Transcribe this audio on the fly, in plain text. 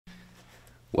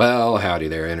Well, howdy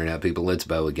there, Internet people. It's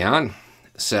Bo again.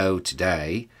 So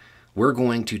today, we're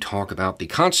going to talk about the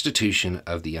Constitution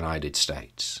of the United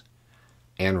States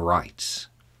and rights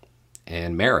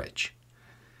and marriage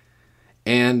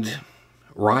and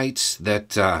rights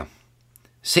that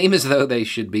seem as though they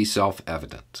should be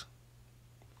self-evident.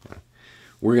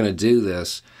 We're going to do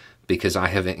this because I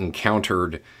have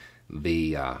encountered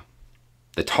the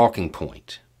talking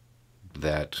point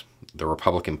that the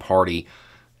Republican Party,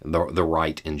 the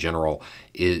right in general,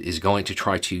 is going to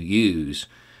try to use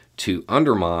to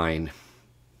undermine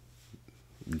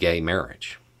gay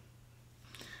marriage.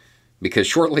 Because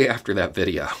shortly after that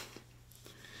video,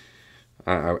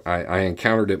 I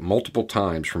encountered it multiple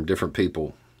times from different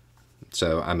people.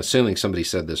 So I'm assuming somebody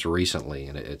said this recently,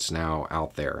 and it's now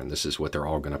out there, and this is what they're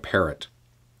all going to parrot.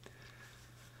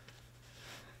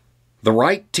 The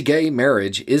right to gay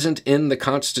marriage isn't in the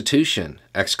Constitution!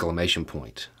 Exclamation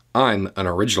point. I'm an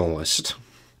originalist.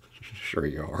 Sure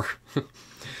you are.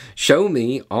 Show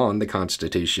me on the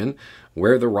Constitution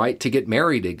where the right to get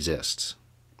married exists.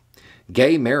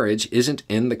 Gay marriage isn't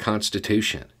in the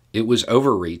Constitution. It was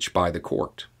overreached by the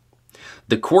court.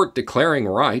 The court declaring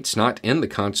rights not in the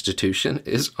Constitution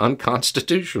is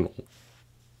unconstitutional.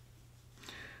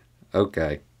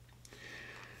 Okay.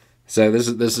 So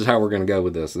this is how we're going to go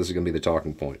with this. This is going to be the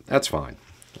talking point. That's fine.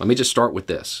 Let me just start with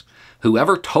this.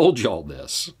 Whoever told y'all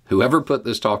this, whoever put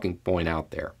this talking point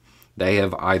out there, they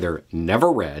have either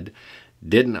never read,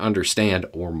 didn't understand,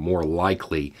 or more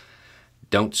likely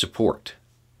don't support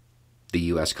the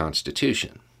U.S.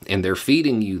 Constitution. And they're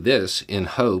feeding you this in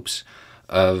hopes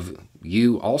of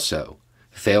you also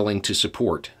failing to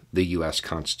support the U.S.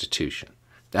 Constitution.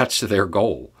 That's their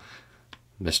goal,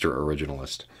 Mr.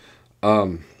 Originalist.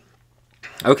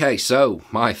 Okay, so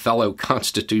my fellow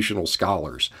constitutional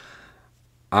scholars,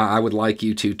 I would like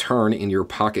you to turn in your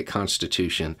pocket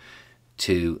Constitution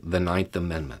to the Ninth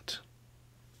Amendment.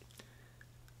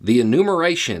 The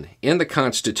enumeration in the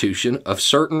Constitution of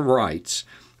certain rights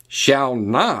shall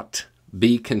not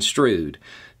be construed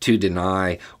to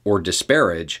deny or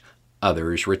disparage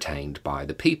others retained by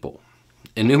the people.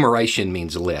 Enumeration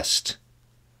means list.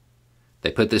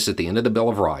 They put this at the end of the Bill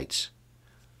of Rights,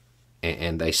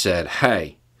 and they said,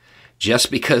 hey,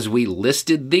 just because we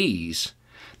listed these,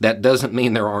 that doesn't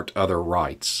mean there aren't other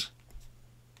rights.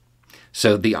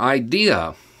 So the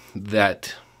idea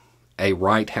that a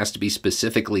right has to be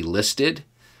specifically listed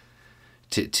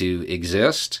to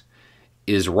exist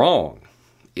is wrong.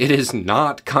 It is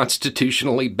not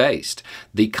constitutionally based.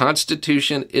 The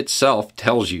Constitution itself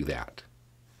tells you that.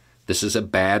 This is a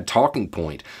bad talking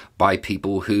point by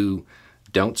people who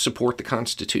don't support the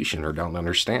Constitution or don't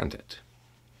understand it.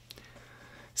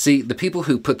 See, the people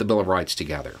who put the Bill of Rights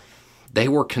together, they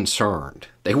were concerned,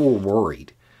 they were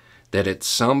worried that at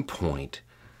some point,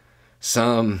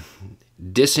 some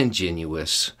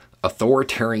disingenuous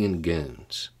authoritarian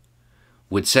goons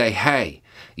would say, hey,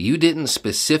 you didn't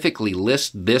specifically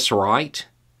list this right,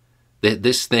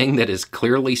 this thing that is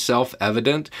clearly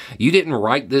self-evident. You didn't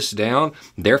write this down,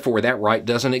 therefore that right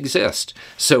doesn't exist.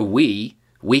 So we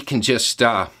can just,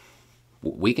 take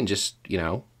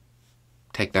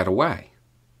that away.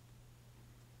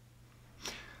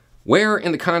 Where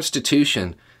in the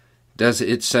Constitution does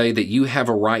it say that you have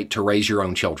a right to raise your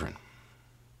own children?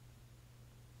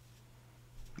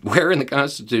 Where in the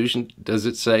Constitution does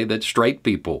it say that straight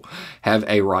people have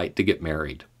a right to get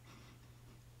married?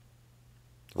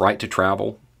 Right to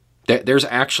travel? There's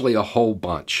actually a whole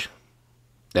bunch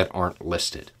that aren't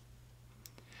listed.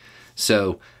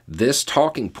 So this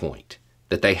talking point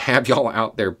that they have y'all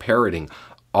out there parroting,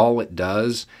 all it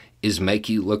does is make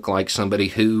you look like somebody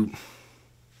who,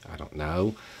 I don't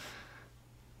know,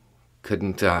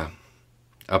 couldn't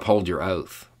uphold your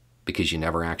oath because you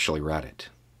never actually read it.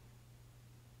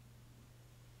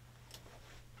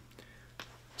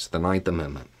 It's the Ninth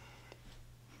Amendment.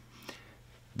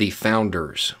 The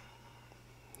founders,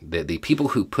 the people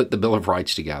who put the Bill of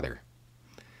Rights together,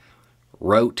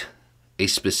 wrote a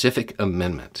specific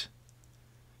amendment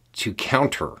to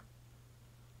counter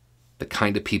the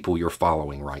kind of people you're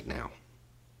following right now.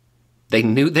 They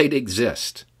knew they'd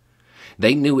exist.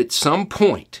 They knew at some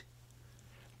point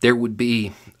there would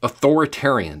be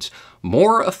authoritarians,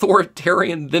 more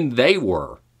authoritarian than they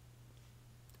were,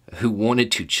 who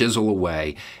wanted to chisel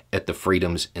away at the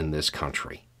freedoms in this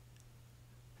country.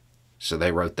 So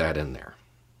they wrote that in there.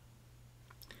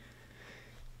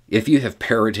 If you have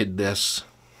parroted this,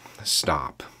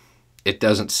 stop. It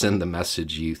doesn't send the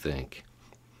message you think.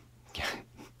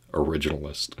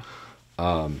 Originalist.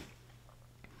 I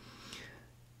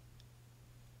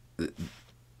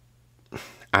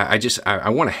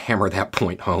want to hammer that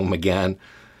point home again.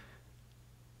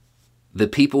 the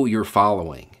people you're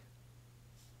following,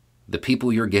 the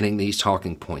people you're getting these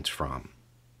talking points from,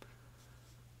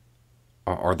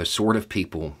 are the sort of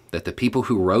people that the people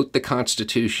who wrote the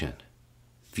Constitution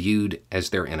viewed as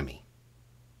their enemy.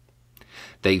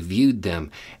 They viewed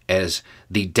them as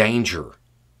the danger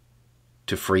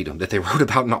to freedom that they wrote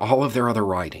about in all of their other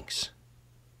writings.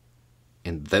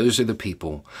 And those are the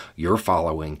people you're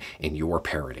following and you're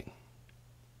parroting.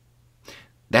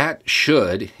 That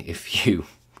should, if you,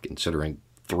 considering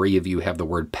 3 of you have the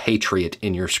word patriot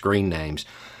in your screen names,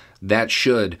 that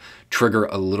should trigger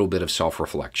a little bit of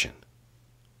self-reflection.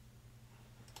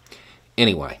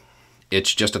 Anyway,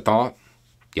 it's just a thought.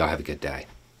 Y'all have a good day.